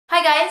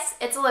Hi guys,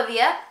 it's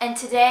Olivia, and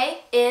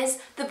today is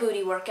the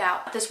booty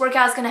workout. This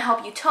workout is going to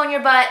help you tone your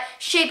butt,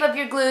 shape up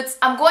your glutes.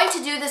 I'm going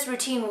to do this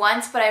routine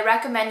once, but I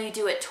recommend you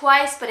do it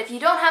twice. But if you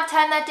don't have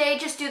time that day,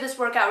 just do this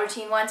workout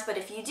routine once. But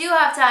if you do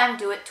have time,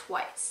 do it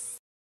twice.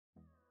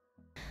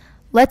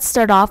 Let's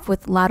start off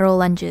with lateral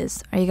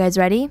lunges. Are you guys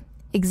ready?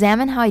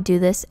 Examine how I do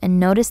this and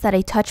notice that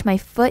I touch my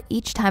foot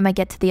each time I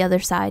get to the other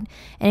side.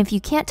 And if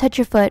you can't touch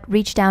your foot,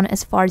 reach down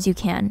as far as you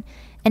can.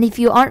 And if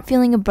you aren't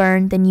feeling a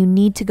burn, then you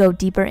need to go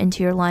deeper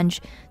into your lunge.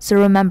 So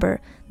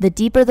remember, the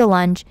deeper the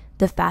lunge,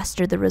 the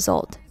faster the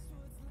result.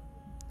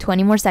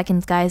 20 more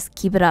seconds, guys.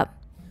 Keep it up.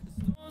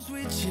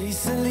 We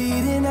chase the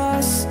leading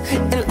us,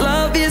 and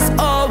love is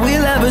all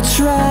we'll ever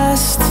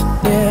trust.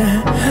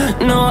 Yeah,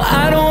 no,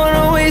 I don't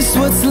wanna waste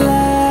what's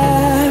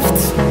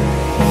left.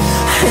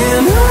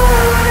 And on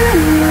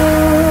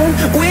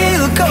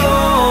we'll go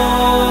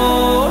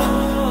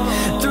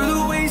through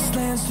the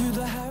wastelands, through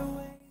the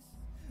highways.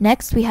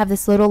 Next, we have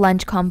this little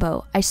lunge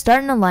combo. I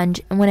start in a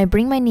lunge, and when I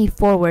bring my knee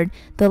forward,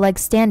 the leg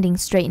standing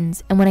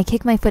straightens, and when I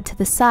kick my foot to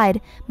the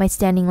side, my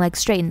standing leg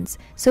straightens.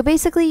 So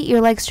basically, your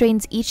leg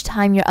straightens each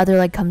time your other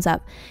leg comes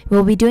up.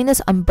 We'll be doing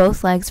this on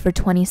both legs for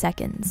 20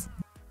 seconds.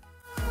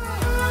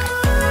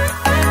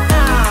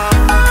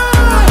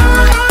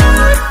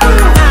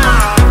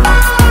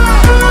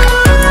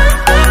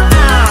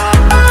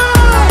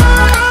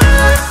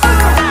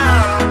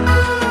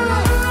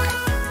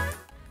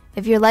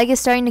 If your leg is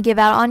starting to give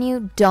out on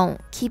you,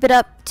 don't. Keep it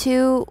up.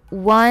 2,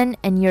 1,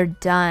 and you're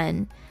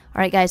done.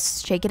 All right,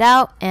 guys, shake it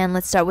out, and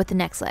let's start with the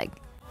next leg.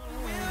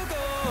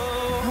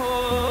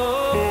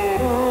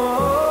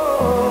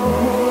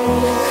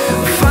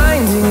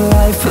 Finding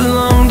life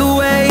along the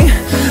way,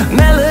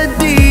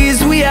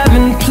 melodies we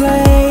haven't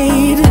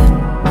played.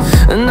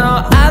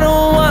 No, I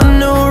don't want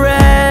no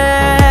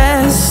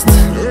rest.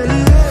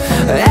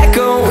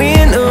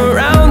 Echoing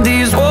around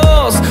these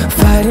walls,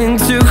 fighting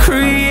to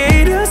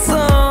create a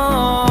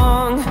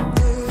song.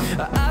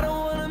 I don't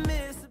wanna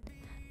miss.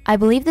 I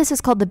believe this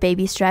is called the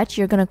baby stretch.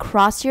 You're going to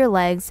cross your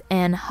legs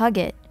and hug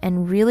it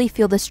and really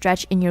feel the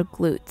stretch in your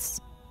glutes.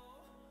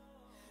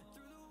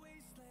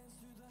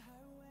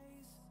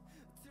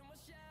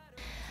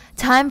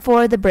 Time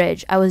for the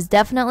bridge. I was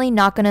definitely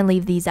not going to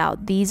leave these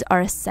out. These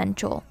are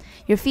essential.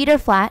 Your feet are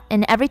flat,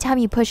 and every time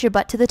you push your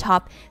butt to the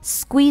top,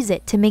 squeeze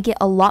it to make it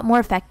a lot more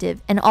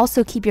effective, and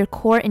also keep your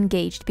core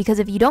engaged, because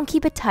if you don't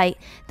keep it tight,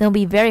 then it'll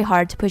be very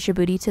hard to push your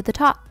booty to the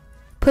top.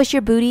 Push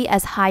your booty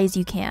as high as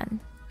you can.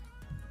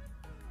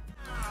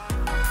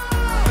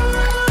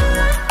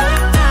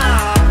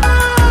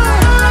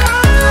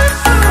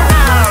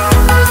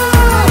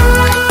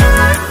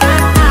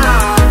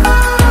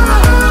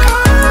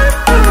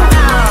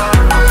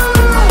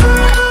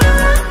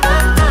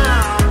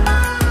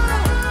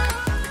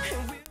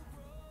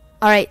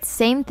 Alright,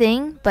 same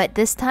thing, but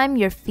this time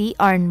your feet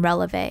are in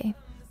releve.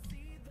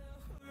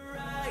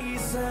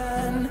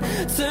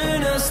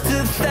 Turn us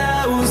to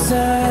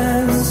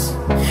thousands,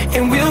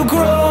 and we'll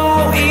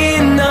grow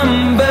in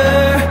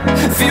number,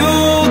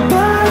 fueled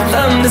by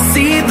them to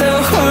see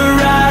the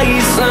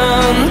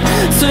horizon.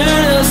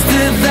 Turn us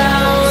to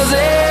thousands,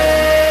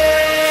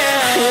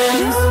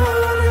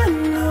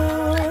 and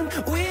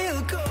on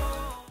we'll go.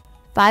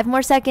 5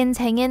 more seconds,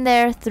 hang in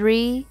there.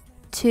 3,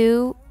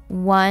 2,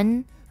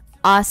 1.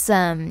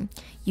 Awesome.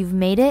 You've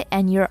made it,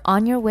 and you're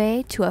on your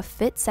way to a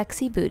fit,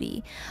 sexy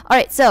booty.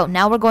 Alright, so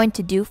now we're going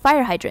to do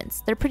fire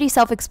hydrants. They're pretty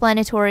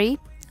self-explanatory.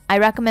 I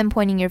recommend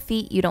pointing your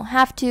feet. You don't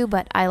have to,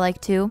 but I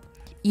like to.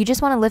 You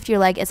just want to lift your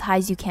leg as high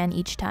as you can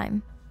each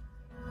time.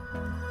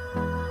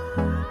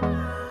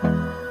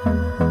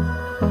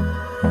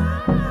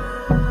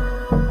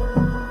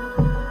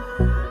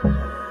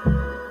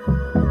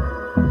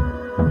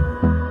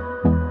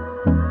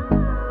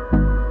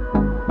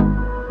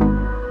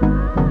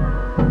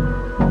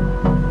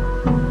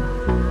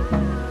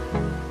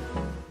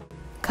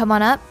 Come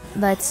on up,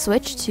 let's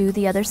switch to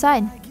the other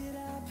side.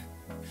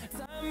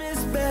 Time is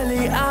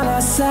barely on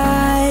our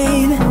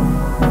side.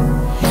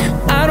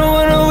 I don't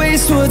wanna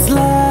waste what's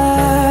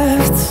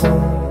left.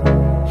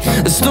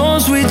 The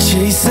storms we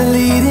chase are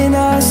leading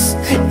us,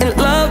 and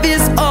love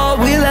is all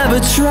we'll ever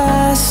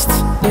trust.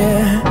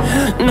 Yeah,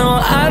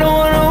 no, I don't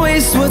wanna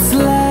waste what's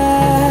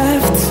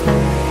left.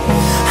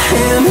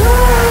 And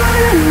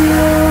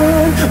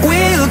on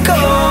we'll go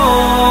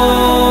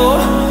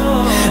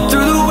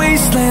through the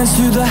wastelands,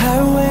 through the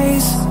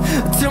highways,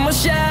 till my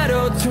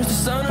shadow turns to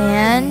sun.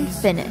 And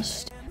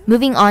finished.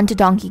 Moving on to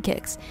donkey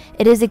kicks.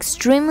 It is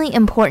extremely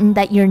important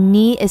that your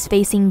knee is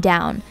facing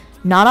down,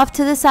 not off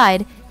to the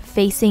side,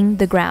 facing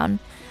the ground.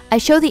 I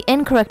show the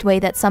incorrect way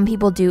that some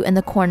people do in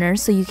the corner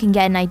so you can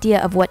get an idea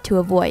of what to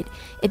avoid.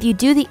 If you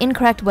do the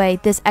incorrect way,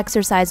 this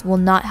exercise will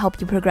not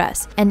help you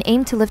progress. And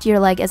aim to lift your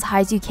leg as high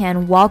as you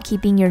can while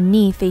keeping your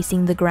knee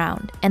facing the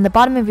ground. And the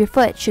bottom of your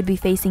foot should be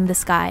facing the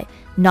sky,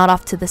 not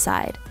off to the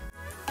side.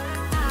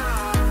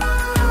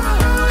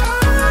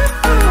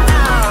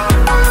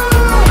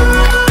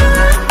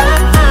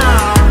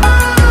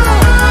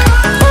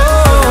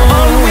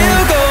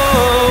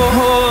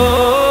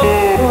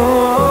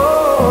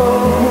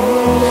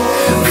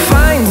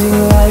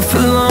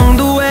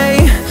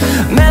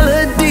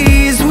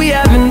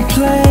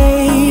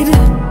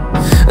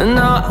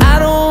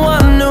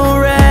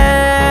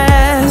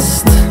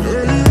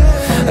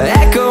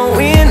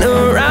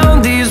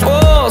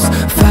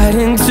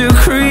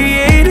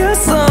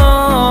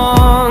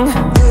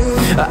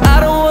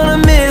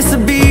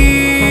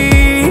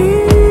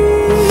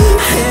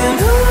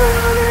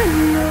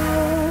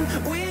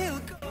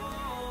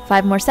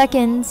 5 more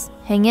seconds.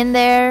 Hang in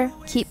there.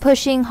 Keep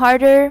pushing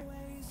harder.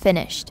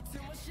 Finished.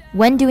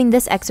 When doing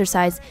this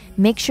exercise,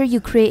 make sure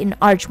you create an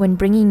arch when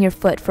bringing your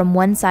foot from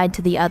one side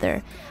to the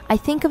other. I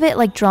think of it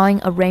like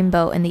drawing a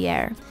rainbow in the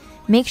air.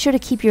 Make sure to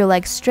keep your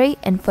legs straight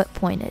and foot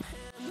pointed.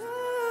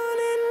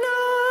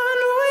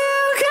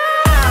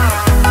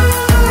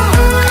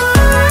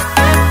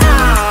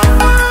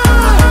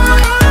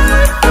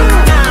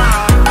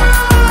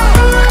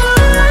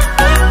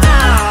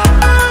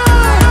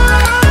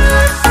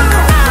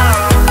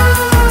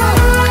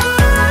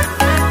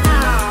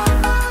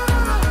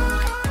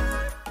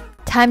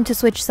 Time to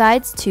switch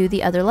sides to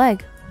the other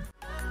leg.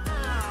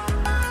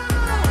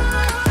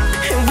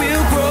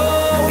 We'll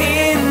grow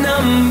in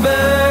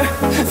number,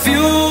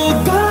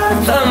 fueled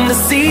by them to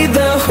see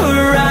the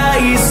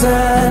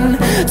horizon,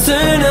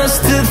 turn us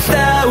to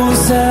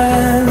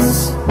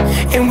thousands.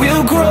 And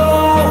we'll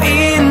grow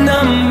in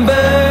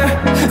number,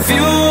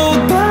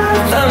 fueled by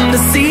them to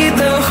see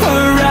the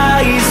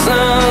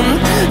horizon,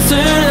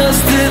 turn us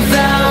to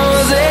thousands.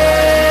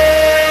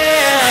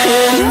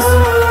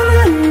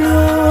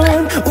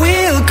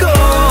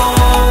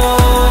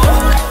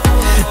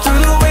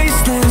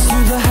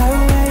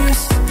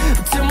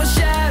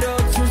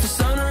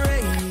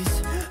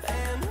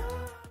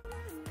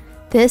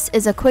 This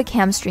is a quick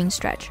hamstring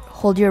stretch.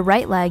 Hold your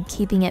right leg,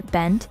 keeping it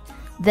bent,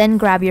 then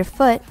grab your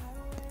foot,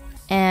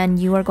 and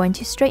you are going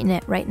to straighten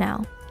it right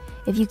now.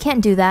 If you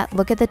can't do that,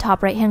 look at the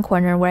top right hand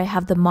corner where I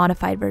have the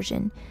modified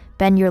version.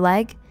 Bend your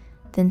leg,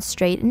 then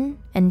straighten,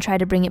 and try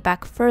to bring it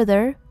back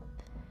further.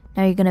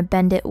 Now you're going to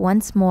bend it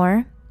once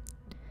more,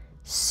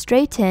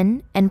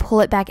 straighten, and pull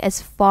it back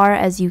as far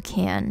as you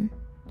can.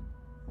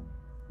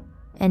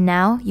 And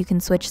now you can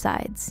switch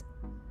sides.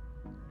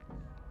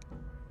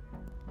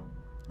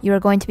 You are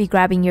going to be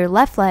grabbing your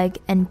left leg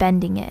and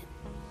bending it.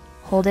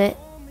 Hold it.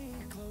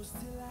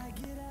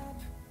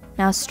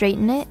 Now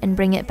straighten it and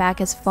bring it back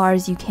as far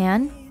as you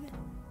can.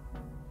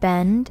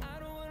 Bend.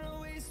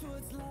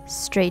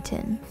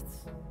 Straighten.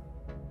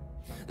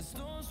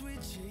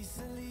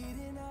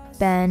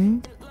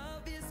 Bend.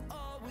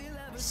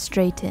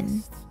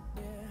 Straighten.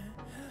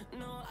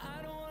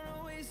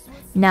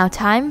 Now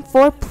time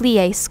for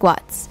plie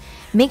squats.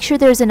 Make sure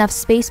there's enough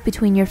space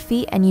between your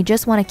feet and you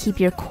just want to keep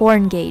your core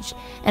engaged.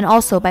 And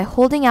also, by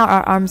holding out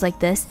our arms like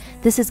this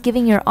is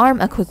giving your arm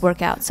a quick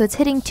workout, so it's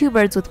hitting 2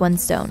 birds with 1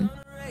 stone.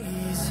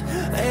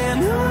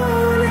 And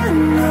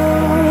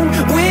on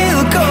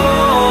we'll go,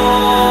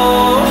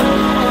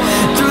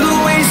 through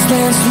the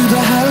wastelands, through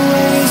the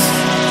highways,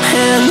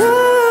 and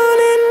on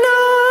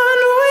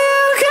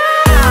we'll go.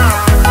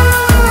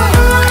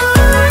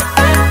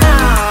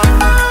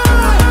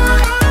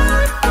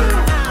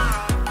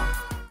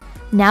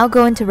 Now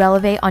go into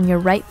releve on your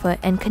right foot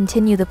and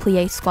continue the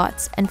plie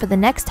squats. And for the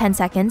next 10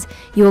 seconds,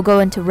 you will go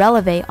into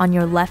releve on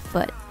your left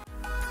foot.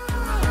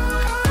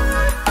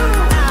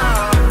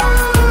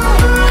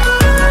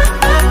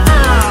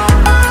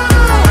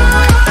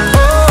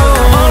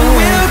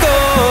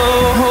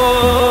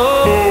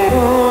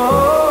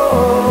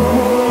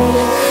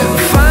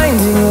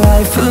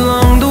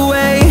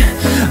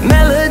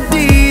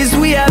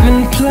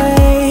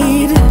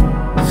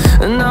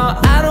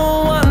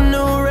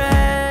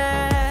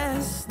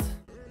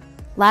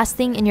 Last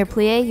thing in your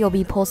plie, you'll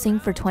be pulsing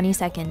for 20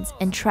 seconds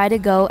and try to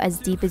go as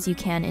deep as you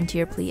can into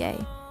your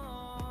plie.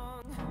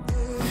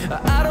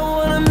 I don't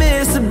wanna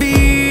miss a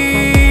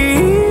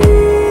beat.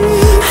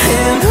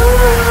 And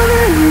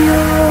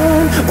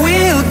on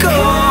we'll go,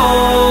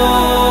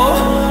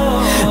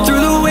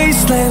 through the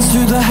wastelands,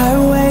 through the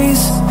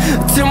highways,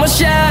 till my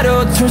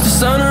shadow turns to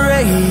sun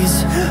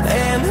rays.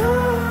 And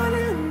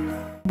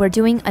on. We're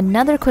doing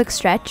another quick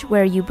stretch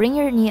where you bring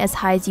your knee as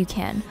high as you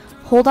can.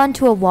 Hold on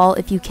to a wall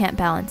if you can't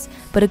balance,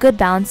 but a good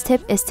balance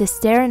tip is to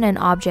stare at an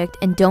object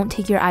and don't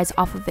take your eyes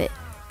off of it.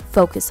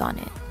 Focus on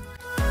it.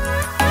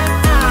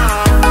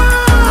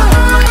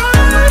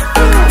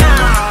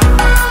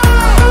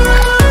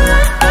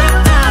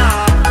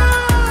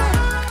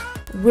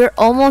 We're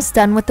almost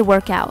done with the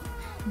workout.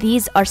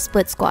 These are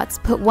split squats.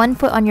 Put one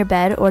foot on your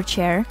bed or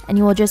chair and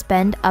you will just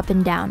bend up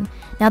and down.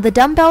 Now the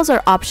dumbbells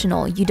are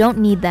optional, you don't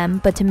need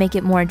them, but to make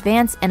it more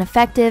advanced and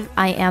effective,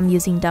 I am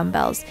using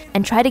dumbbells.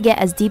 And try to get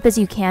as deep as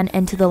you can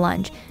into the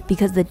lunge,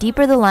 because the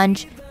deeper the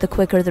lunge, the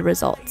quicker the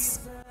results.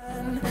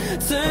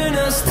 Turn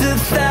us to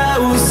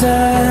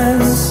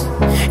thousands,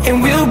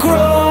 and we'll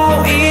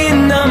grow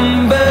in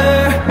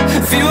number,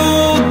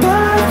 fueled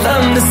by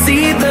them to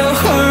see the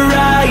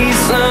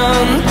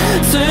horizon.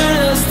 Turn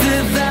us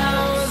to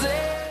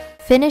thousands.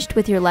 Finished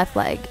with your left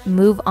leg,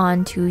 move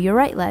on to your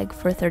right leg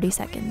for 30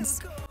 seconds.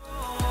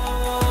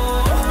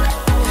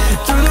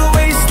 Through the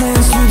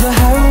wastelands, through the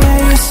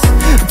highways,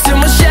 till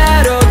my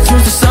shadow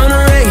turns to sun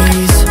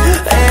rays.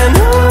 And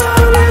on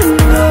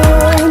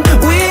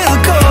we'll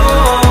go,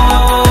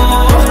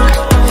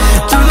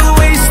 through the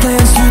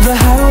wastelands, through the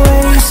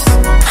highways,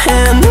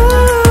 and on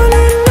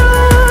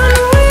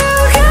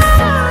we'll go.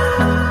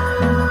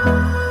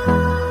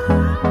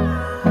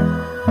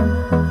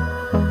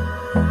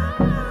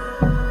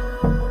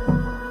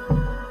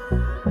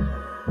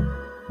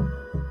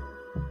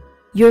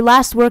 Your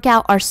last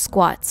workout are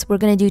squats. We're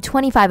going to do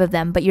 25 of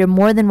them, but you're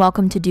more than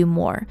welcome to do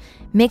more.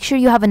 Make sure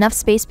you have enough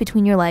space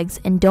between your legs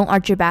and don't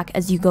arch your back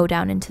as you go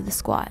down into the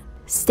squat.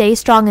 Stay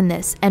strong in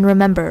this, and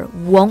remember,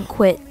 won't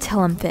quit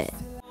till I'm fit.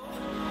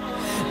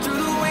 Through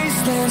the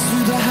wastelands,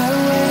 through the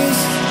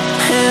highways,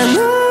 and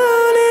on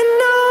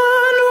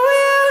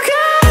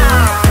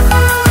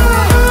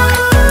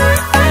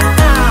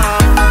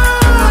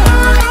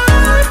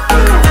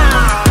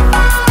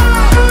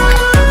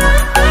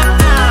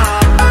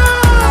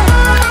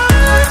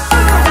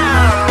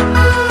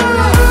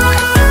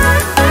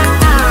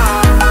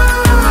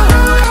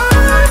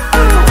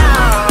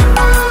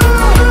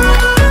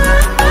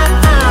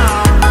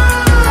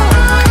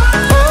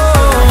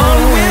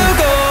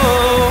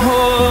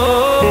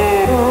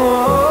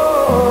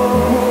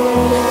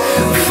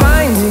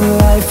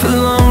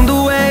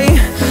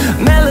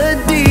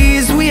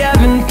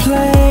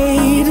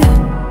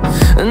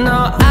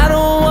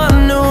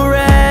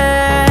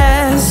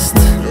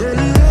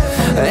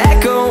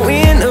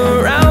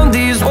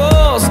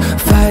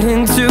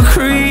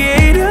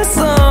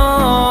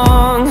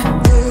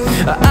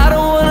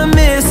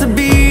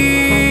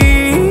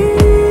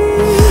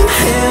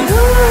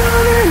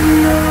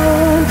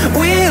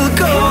we'll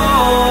go.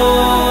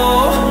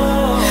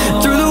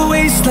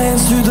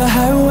 Through the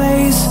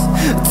highways,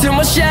 till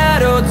my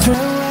shadow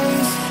turns.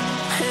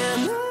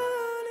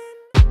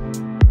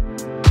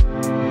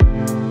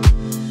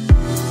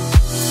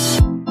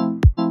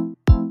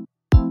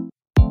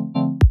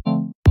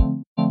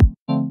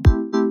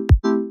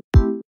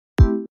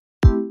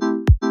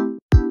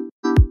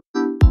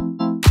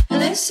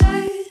 And they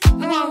say,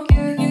 I won't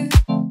give you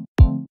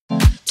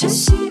to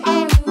see